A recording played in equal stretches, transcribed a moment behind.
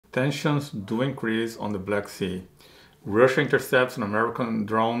tensions do increase on the Black Sea. Russia intercepts an American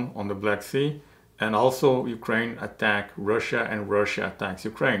drone on the Black Sea, and also Ukraine attacks Russia and Russia attacks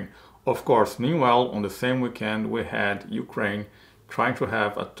Ukraine. Of course, meanwhile, on the same weekend, we had Ukraine trying to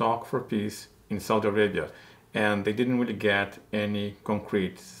have a talk for peace in Saudi Arabia, and they didn't really get any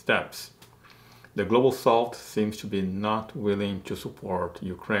concrete steps. The global south seems to be not willing to support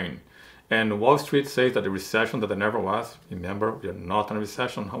Ukraine. And Wall Street says that the recession that there never was, remember, we are not in a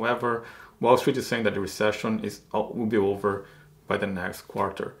recession. However, Wall Street is saying that the recession will be over by the next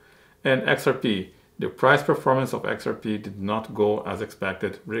quarter. And XRP, the price performance of XRP did not go as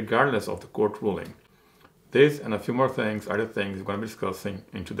expected, regardless of the court ruling. This and a few more things are the things we're going to be discussing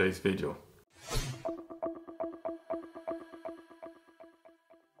in today's video.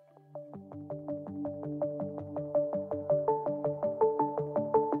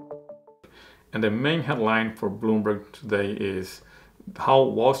 And the main headline for Bloomberg today is how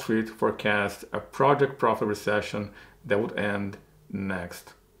Wall Street forecasts a project profit recession that would end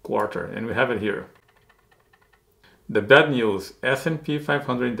next quarter. And we have it here. The bad news, S&P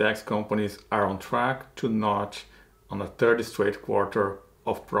 500 index companies are on track to notch on a third straight quarter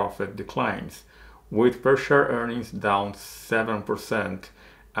of profit declines, with per share earnings down 7%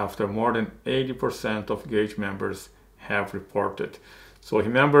 after more than 80% of Gauge members have reported. So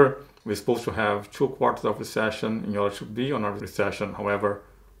remember, we're supposed to have 2 quarters of recession in order to be on a recession. However,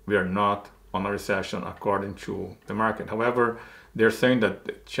 we are not on a recession according to the market. However, they're saying that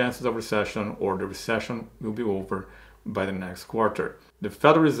the chances of recession or the recession will be over by the next quarter. The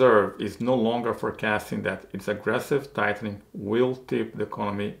Federal Reserve is no longer forecasting that its aggressive tightening will tip the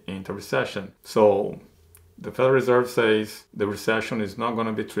economy into recession. So the Federal Reserve says the recession is not going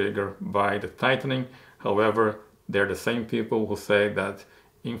to be triggered by the tightening. However, they're the same people who say that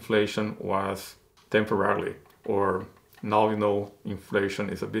inflation was temporarily, or now we know inflation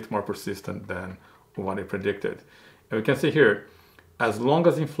is a bit more persistent than what they predicted. And we can see here, as long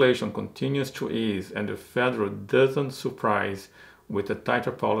as inflation continues to ease and the Federal doesn't surprise with a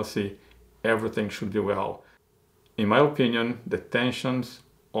tighter policy, everything should be well. In my opinion, the tensions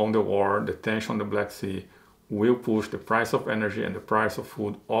on the war, the tension on the Black Sea will push the price of energy and the price of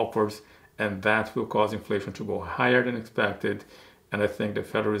food upwards, and that will cause inflation to go higher than expected. And I think the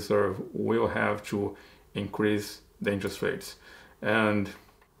Federal Reserve will have to increase the interest rates. And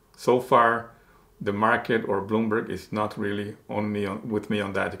so far, the market or Bloomberg is not really with me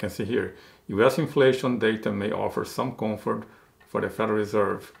on that. You can see here, US inflation data may offer some comfort for the Federal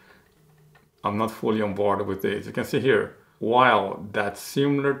Reserve. I'm not fully on board with this. You can see here, while that's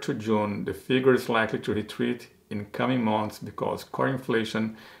similar to June, the figure is likely to retreat in coming months because core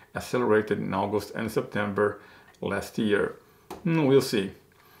inflation accelerated in August and September last year. We'll see.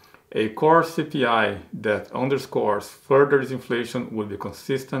 A core CPI that underscores further disinflation would be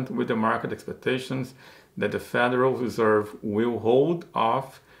consistent with the market expectations that the Federal Reserve will hold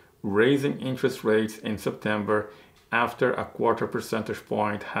off raising interest rates in September after a 1/4 percentage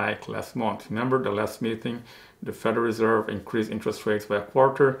point hike last month. Remember the last meeting, the Federal Reserve increased interest rates by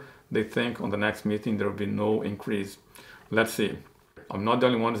 1/4. They think on the next meeting there will be no increase. Let's see. I'm not the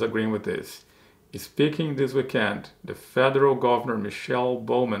only one disagreeing with this. Speaking this weekend, the federal governor Michelle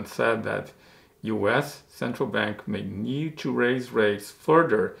Bowman said that US central bank may need to raise rates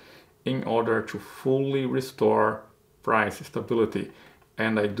further in order to fully restore price stability.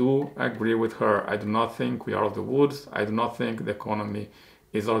 And I do agree with her. I do not think we are out of the woods. I do not think the economy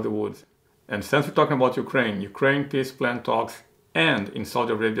is out of the woods. And since we're talking about Ukraine peace plan talks end in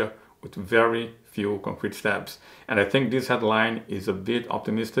Saudi Arabia with very few concrete steps. And I think this headline is a bit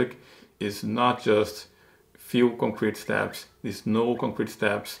optimistic. It's not just few concrete steps, there's no concrete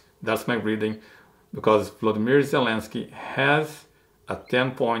steps. That's my reading, because Volodymyr Zelensky has a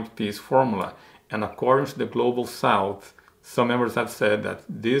 10-point peace formula. And according to the Global South, some members have said that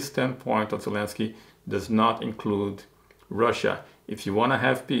this 10-point of Zelensky does not include Russia. If you want to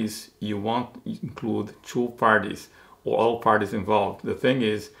have peace, you won't include 2 parties or all parties involved. The thing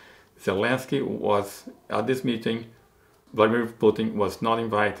is, Zelensky was at this meeting, Vladimir Putin was not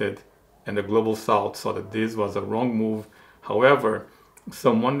invited, and the Global South saw that this was a wrong move. However,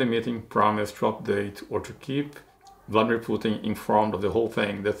 someone in the meeting promised to update or to keep Vladimir Putin informed of the whole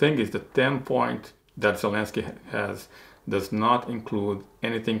thing. The thing is, the 10-point that Zelensky has does not include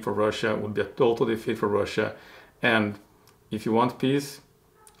anything for Russia, would be a total defeat for Russia. And if you want peace,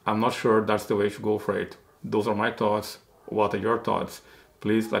 I'm not sure that's the way to go for it. Those are my thoughts. What are your thoughts?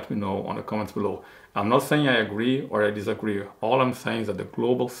 Please let me know on the comments below. I'm not saying I agree or I disagree. All I'm saying is that the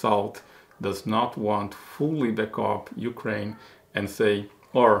Global South does not want fully back up Ukraine and say,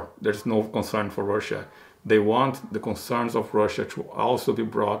 or there's no concern for Russia. They want the concerns of Russia to also be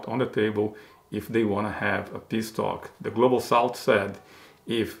brought on the table if they want to have a peace talk. The Global South said,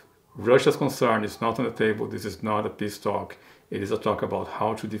 if Russia's concern is not on the table, this is not a peace talk. It is a talk about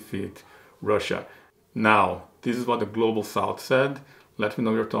how to defeat Russia. Now, this is what the Global South said. Let me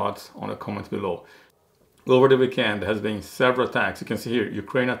know your thoughts on the comments below. Over the weekend, there has been several attacks. You can see here,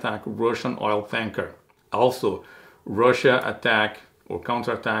 Ukraine attacked Russian oil tanker. Also, Russia attack or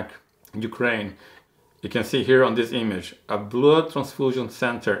counterattack Ukraine. You can see here on this image, a blood transfusion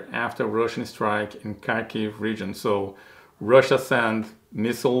center after Russian strike in Kharkiv region. So Russia sent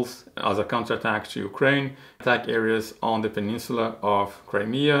missiles as a counterattack to Ukraine, attack areas on the peninsula of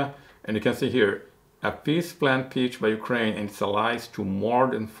Crimea. And you can see here, a peace plan pitched by Ukraine and its allies to more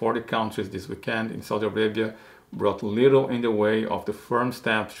than 40 countries this weekend in Saudi Arabia brought little in the way of the firm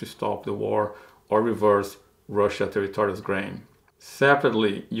steps to stop the war or reverse Russia's territorial gain.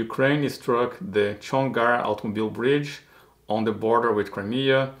 Separately, Ukraine struck the Chongar automobile bridge on the border with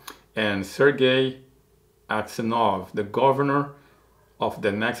Crimea, and Sergei Aksenov, the governor of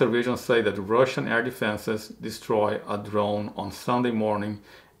the next region, said that Russian air defenses destroyed a drone on Sunday morning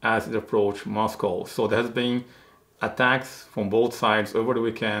as it approached Moscow. So there has been attacks from both sides over the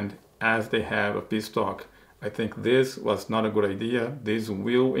weekend as they have a peace talk. I think this was not a good idea. This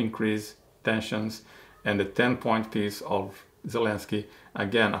will increase tensions, and the 10-point peace of Zelensky,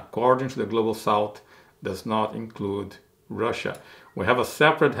 again, according to the Global South, does not include Russia. We have a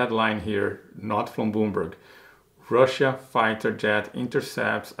separate headline here, not from Bloomberg. Russia fighter jet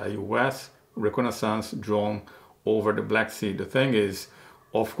intercepts a US reconnaissance drone over the Black Sea. The thing is,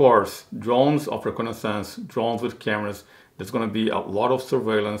 of course, drones of reconnaissance, drones with cameras, there's going to be a lot of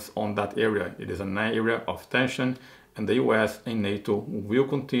surveillance on that area. It is an area of tension, and the US and NATO will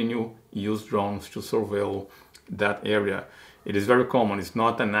continue use drones to surveil that area. It is very common. It's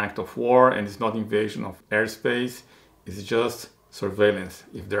not an act of war, and it's not invasion of airspace. It's just surveillance.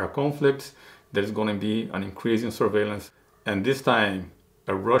 If there are conflicts, there's going to be an increase in surveillance. And this time,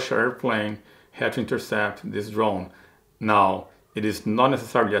 a Russian airplane had to intercept this drone. Now, it is not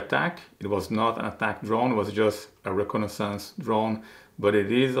necessarily an attack. It was not an attack drone. It was just a reconnaissance drone. But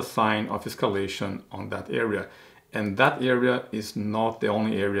it is a sign of escalation on that area. And that area is not the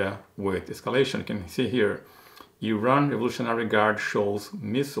only area with escalation. You can see here, Iran Revolutionary Guard shows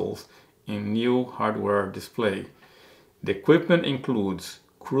missiles in new hardware display. The equipment includes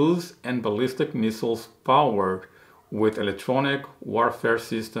cruise and ballistic missiles powered with electronic warfare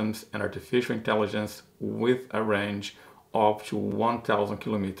systems and artificial intelligence with a range up to 1,000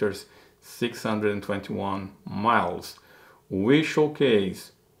 kilometers, 621 miles. We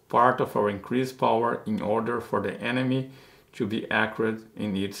showcase part of our increased power in order for the enemy to be accurate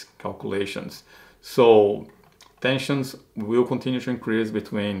in its calculations. So tensions will continue to increase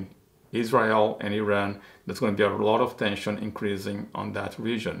between Israel and Iran. There's going to be a lot of tension increasing on that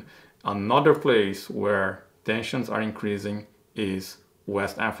region. Another place where tensions are increasing is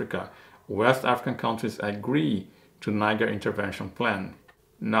West Africa. West African countries agree to Niger intervention plan.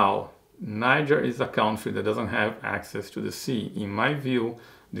 Now, Niger is a country that doesn't have access to the sea. In my view,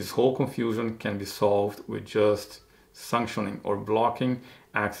 this whole confusion can be solved with just sanctioning or blocking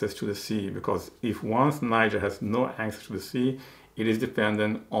access to the sea, because if once Niger has no access to the sea, it is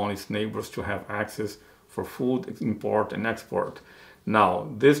dependent on its neighbors to have access for food import and export. Now,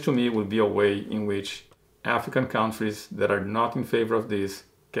 this to me would be a way in which African countries that are not in favor of this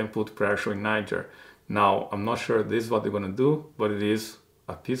can put pressure in Niger. Now, I'm not sure this is what they're going to do, but it is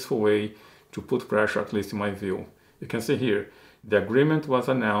a peaceful way to put pressure, at least in my view. You can see here, the agreement was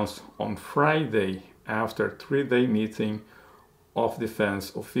announced on Friday after a 3-day meeting of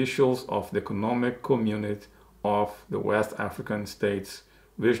defense officials of the Economic Community of the West African States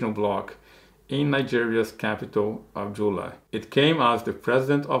Regional Bloc in Nigeria's capital, Abuja. It came as the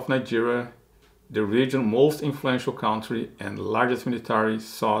president of Nigeria, the region's most influential country and largest military,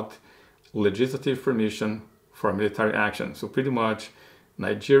 sought legislative permission for military action. So pretty much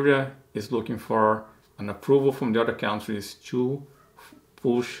Nigeria is looking for an approval from the other countries to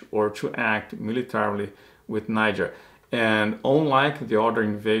push or to act militarily with Niger. And unlike the other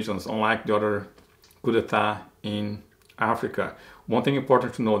invasions, unlike the other coup d'etat in Africa, one thing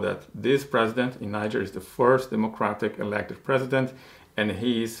important to know that this president in Niger is the first democratic elected president, and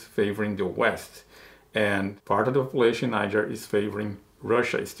he is favoring the West. And part of the population in Niger is favoring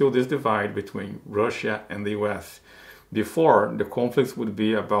Russia. It's still this divide between Russia and the US. Before, the conflicts would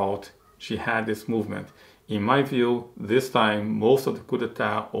be about jihadist movement. In my view, this time, most of the coup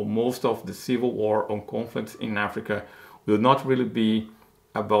d'etat or most of the civil war or conflicts in Africa will not really be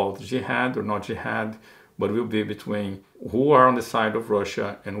about jihad or not jihad, but will be between who are on the side of Russia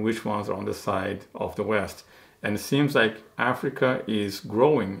and which ones are on the side of the West. And it seems like Africa is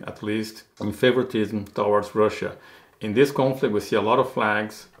growing, at least, in favoritism towards Russia. In this conflict, we see a lot of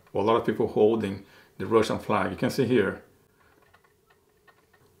flags, a lot of people holding the Russian flag. You can see here.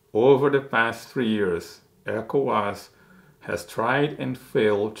 Over the past 3 years, ECOWAS has tried and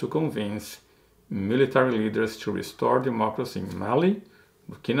failed to convince military leaders to restore democracy in Mali,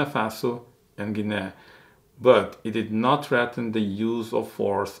 Burkina Faso, and Guinea. But it did not threaten the use of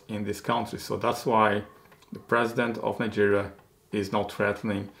force in this country. So that's why the president of Nigeria is now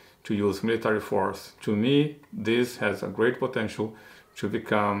threatening to use military force. To me, this has a great potential to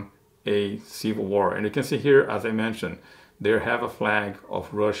become a civil war. And you can see here, as I mentioned, they have a flag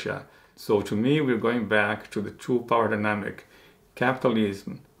of Russia. So to me, we're going back to the two power dynamic.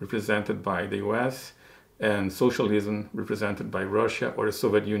 Capitalism represented by the US and socialism represented by Russia or the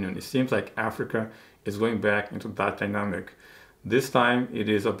Soviet Union. It seems like Africa is going back into that dynamic. This time it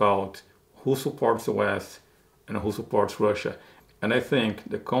is about who supports the West and who supports Russia. And I think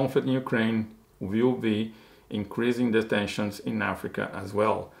the conflict in Ukraine will be increasing the tensions in Africa as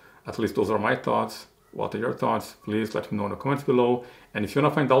well. At least those are my thoughts. What are your thoughts? Please let me know in the comments below. And if you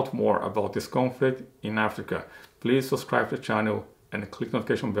want to find out more about this conflict in Africa, please subscribe to the channel and click the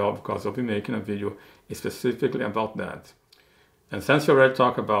notification bell, because I'll be making a video specifically about that. And since you already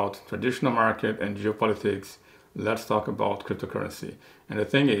talked about traditional market and geopolitics, let's talk about cryptocurrency. And the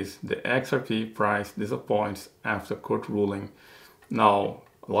thing is, the XRP price disappoints after court ruling. Now,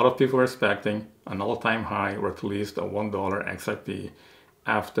 a lot of people are expecting an all-time high or at least a $1 XRP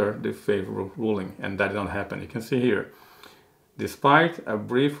after the favorable ruling, and that did not happen. You can see here, despite a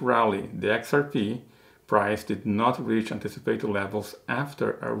brief rally, the XRP price did not reach anticipated levels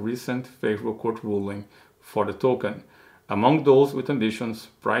after a recent favorable court ruling for the token. Among those with ambitions,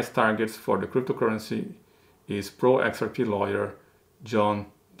 price targets for the cryptocurrency is pro-XRP lawyer John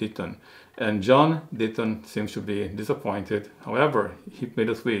Ditton. And John Ditton seems to be disappointed. However, he made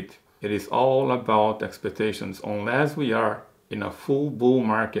a tweet. It is all about expectations. Unless we are in a full bull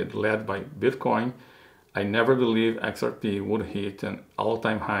market led by Bitcoin, I never believe XRP would hit an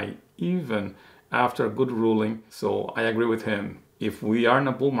all-time high even after a good ruling. So I agree with him. If we are in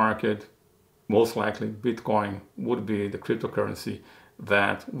a bull market, most likely Bitcoin would be the cryptocurrency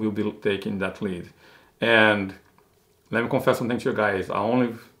that will be taking that lead. And let me confess something to you guys. I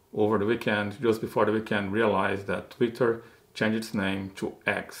only over the weekend, just before the weekend, realized that Twitter changed its name to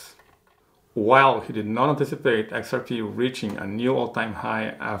X. While he did not anticipate XRP reaching a new all-time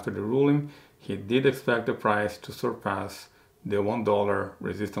high after the ruling, he did expect the price to surpass the $1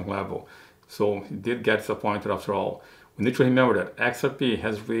 resistance level. So he did get disappointed after all. We need to remember that XRP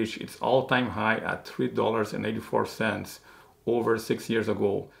has reached its all-time high at $3.84 over 6 years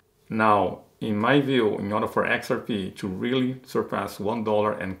ago. Now, in my view, in order for XRP to really surpass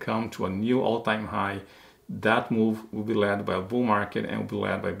 $1 and come to a new all-time high, that move will be led by a bull market and will be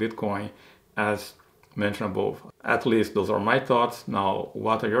led by Bitcoin, as mentioned above. At least those are my thoughts. Now,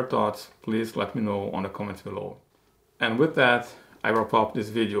 what are your thoughts? Please let me know on the comments below. And with that, I wrap up this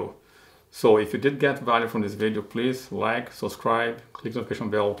video. So if you did get value from this video, please like, subscribe, click the notification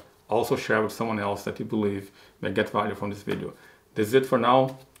bell, also share with someone else that you believe may get value from this video. This is it for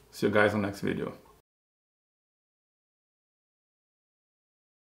now. See you guys on the next video.